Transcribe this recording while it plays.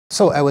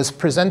So I was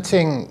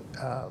presenting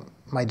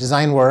my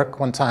design work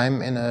one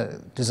time in a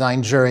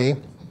design jury.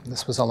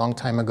 This was a long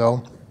time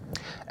ago.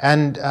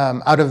 And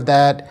out of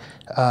that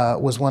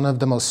was one of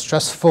the most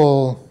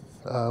stressful,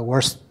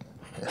 worst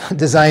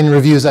design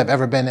reviews I've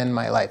ever been in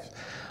my life.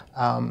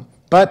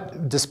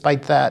 But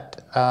despite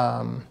that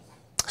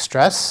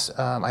stress,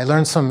 I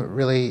learned some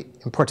really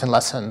important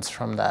lessons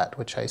from that,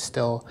 which I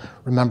still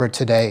remember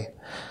today.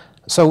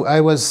 So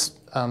I was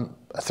a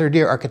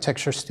third-year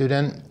architecture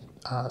student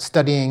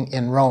studying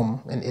in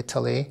Rome, in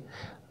Italy,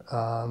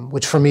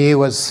 which for me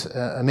was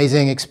an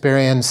amazing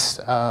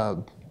experience,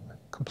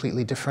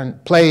 completely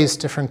different place,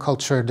 different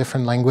culture,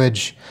 different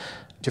language,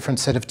 different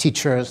set of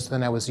teachers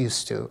than I was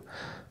used to.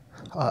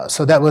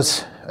 So that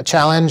was a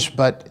challenge,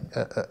 but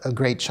a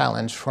great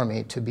challenge for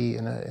me to be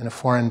in a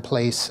foreign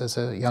place as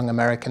a young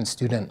American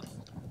student.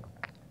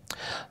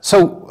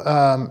 So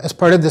as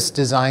part of this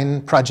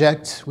design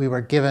project, we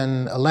were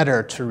given a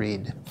letter to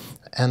read.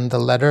 And the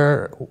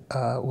letter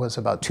was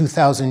about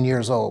 2,000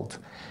 years old.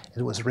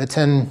 It was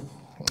written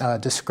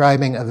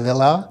describing a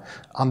villa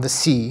on the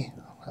sea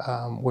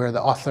where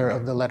the author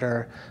of the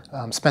letter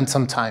spent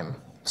some time.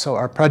 So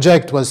our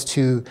project was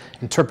to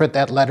interpret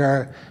that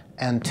letter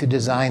and to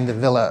design the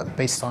villa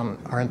based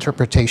on our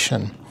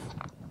interpretation.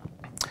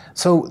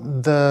 So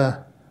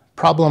the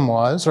problem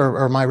was,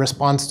 or my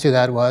response to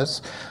that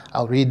was,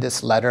 I'll read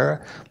this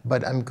letter,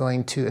 but I'm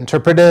going to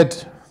interpret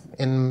it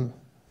in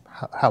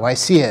how I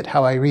see it,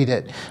 how I read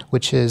it,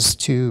 which is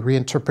to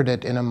reinterpret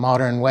it in a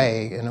modern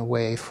way, in a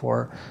way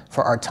for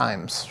our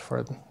times.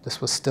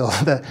 This was still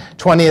the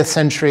 20th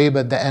century,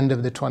 but the end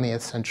of the 20th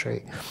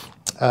century.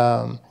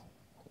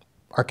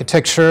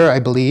 Architecture, I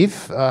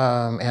believe,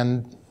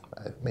 and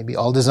maybe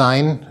all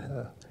design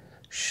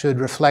should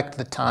reflect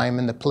the time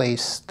and the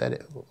place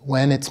that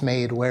when it's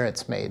made, where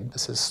it's made.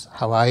 This is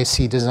how I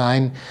see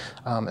design,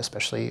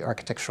 especially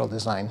architectural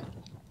design.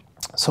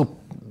 So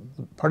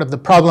part of the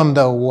problem,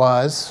 though,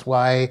 was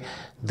why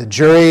the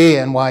jury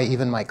and why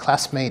even my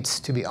classmates,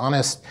 to be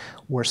honest,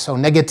 were so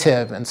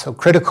negative and so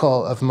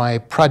critical of my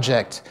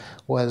project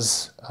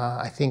was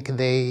I think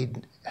they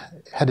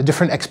had a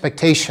different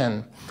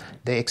expectation.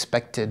 They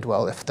expected,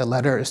 well, if the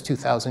letter is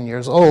 2,000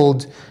 years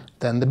old,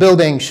 then the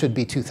building should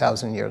be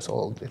 2,000 years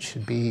old. It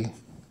should be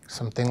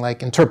something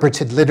like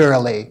interpreted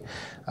literally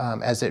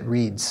as it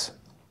reads.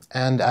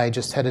 And I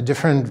just had a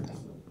different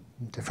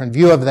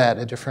view of that,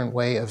 a different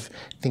way of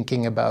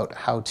thinking about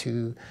how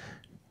to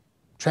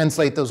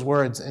translate those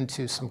words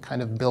into some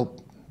kind of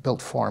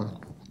built form.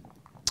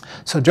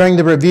 So during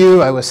the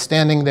review, I was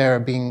standing there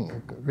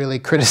being really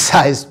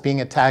criticized, being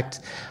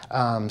attacked,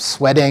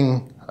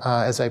 sweating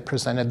as I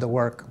presented the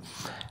work.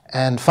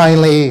 And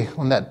finally,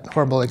 when that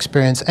horrible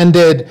experience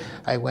ended,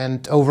 I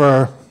went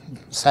over,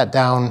 sat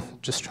down,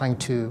 just trying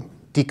to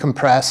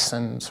decompress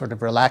and sort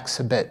of relax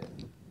a bit.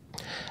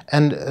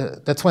 And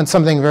that's when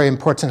something very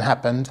important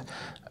happened.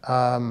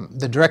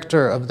 The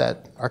director of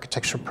that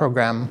architecture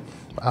program,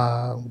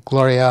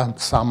 Gloria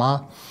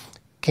Sama,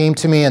 came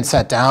to me and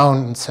sat down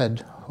and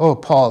said, "Oh,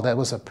 Paul, that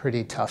was a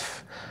pretty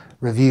tough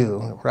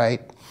review,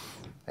 right?"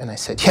 And I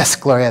said, "Yes,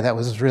 Gloria, that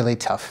was really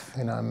tough.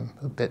 You know, I'm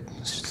a bit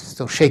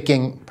still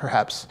shaking,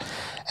 perhaps."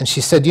 And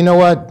she said, "You know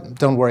what?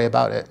 Don't worry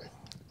about it.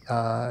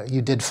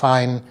 You did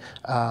fine.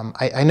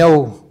 I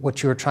know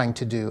what you were trying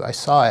to do. I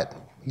saw it.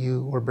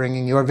 You were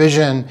bringing your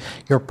vision,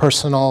 your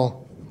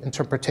personal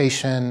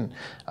interpretation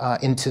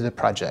into the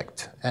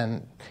project,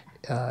 and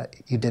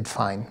you did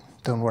fine.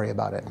 Don't worry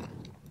about it."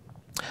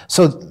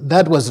 So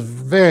that was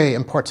very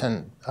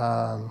important,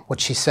 what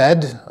she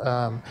said,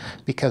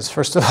 because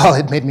first of all,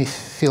 it made me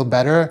feel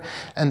better,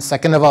 and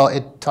second of all,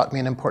 it taught me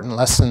an important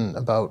lesson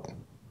about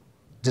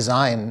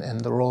design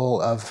and the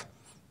role of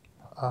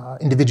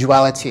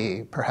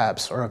individuality,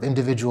 perhaps, or of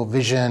individual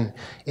vision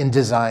in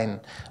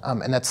design.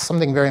 And that's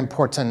something very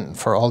important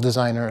for all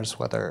designers,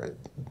 whether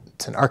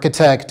it's an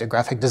architect, a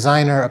graphic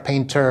designer, a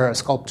painter, a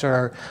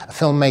sculptor, a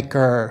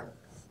filmmaker,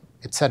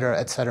 et cetera,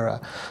 et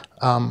cetera.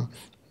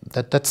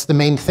 That's the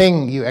main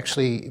thing you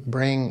actually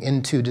bring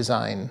into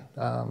design,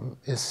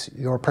 is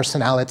your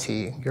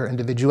personality, your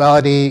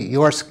individuality,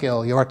 your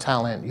skill, your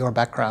talent, your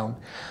background,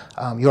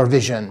 your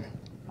vision.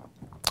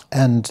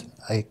 And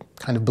I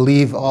kind of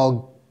believe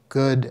all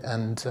good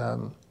and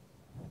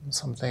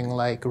something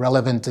like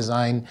relevant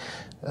design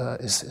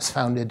is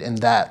founded in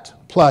that,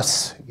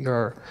 plus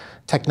your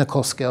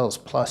technical skills,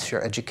 plus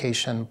your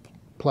education,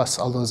 plus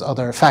all those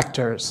other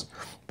factors.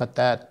 But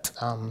that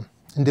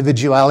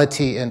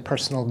individuality and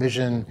personal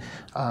vision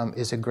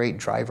is a great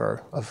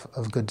driver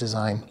of good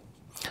design.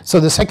 So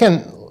the second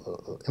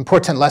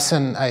important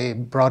lesson I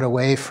brought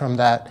away from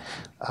that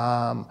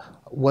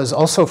was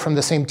also from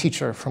the same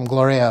teacher, from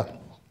Gloria.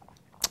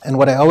 And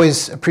what I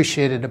always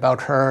appreciated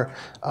about her,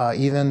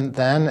 even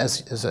then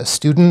as a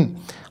student,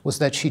 was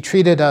that she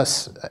treated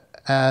us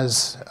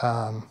as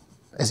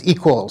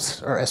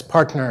equals or as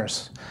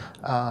partners,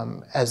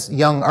 as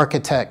young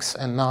architects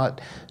and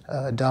not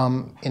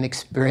dumb,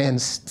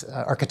 inexperienced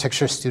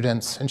architecture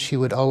students. And she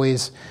would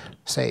always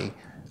say,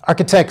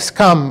 "Architects,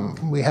 come,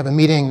 we have a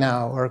meeting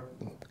now," or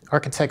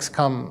architects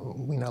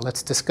come,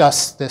 let's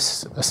discuss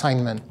this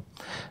assignment.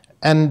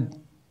 And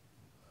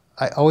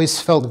I always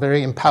felt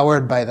very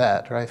empowered by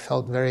that, or I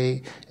felt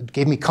it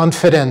gave me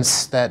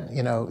confidence that,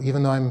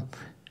 even though I'm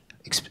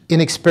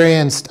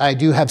inexperienced, I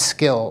do have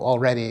skill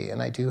already,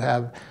 and I do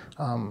have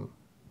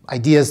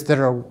ideas that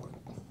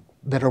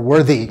are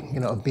worthy,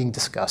 of being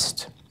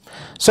discussed.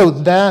 So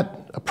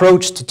that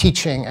approach to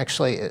teaching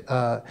actually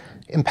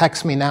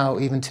impacts me now,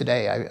 even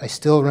today. I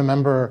still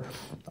remember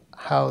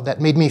how that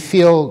made me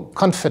feel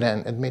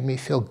confident. It made me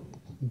feel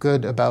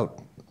good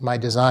about my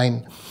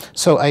design.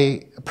 So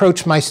I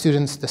approach my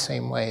students the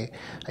same way.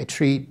 I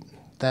treat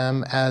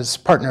them as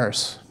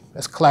partners,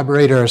 as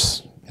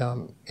collaborators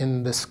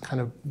in this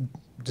kind of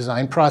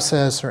design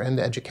process or in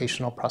the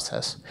educational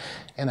process.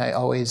 And I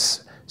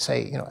always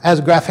say,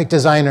 as graphic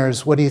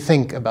designers, what do you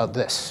think about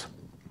this?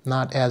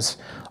 Not as,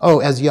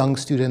 as young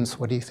students,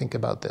 what do you think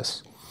about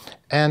this?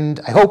 And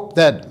I hope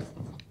that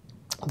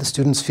the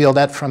students feel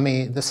that from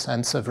me, this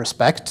sense of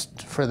respect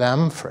for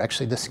them, for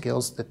actually the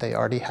skills that they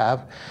already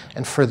have,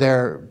 and for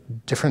their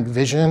different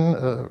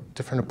vision,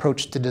 different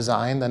approach to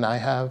design than I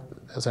have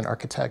as an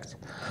architect.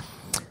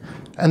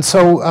 And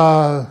so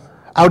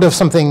out of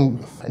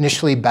something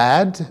initially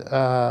bad,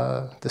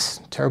 this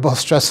terrible,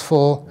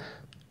 stressful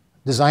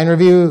design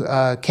review,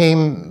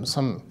 came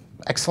some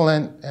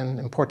excellent and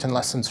important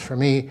lessons for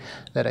me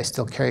that I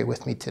still carry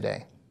with me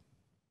today.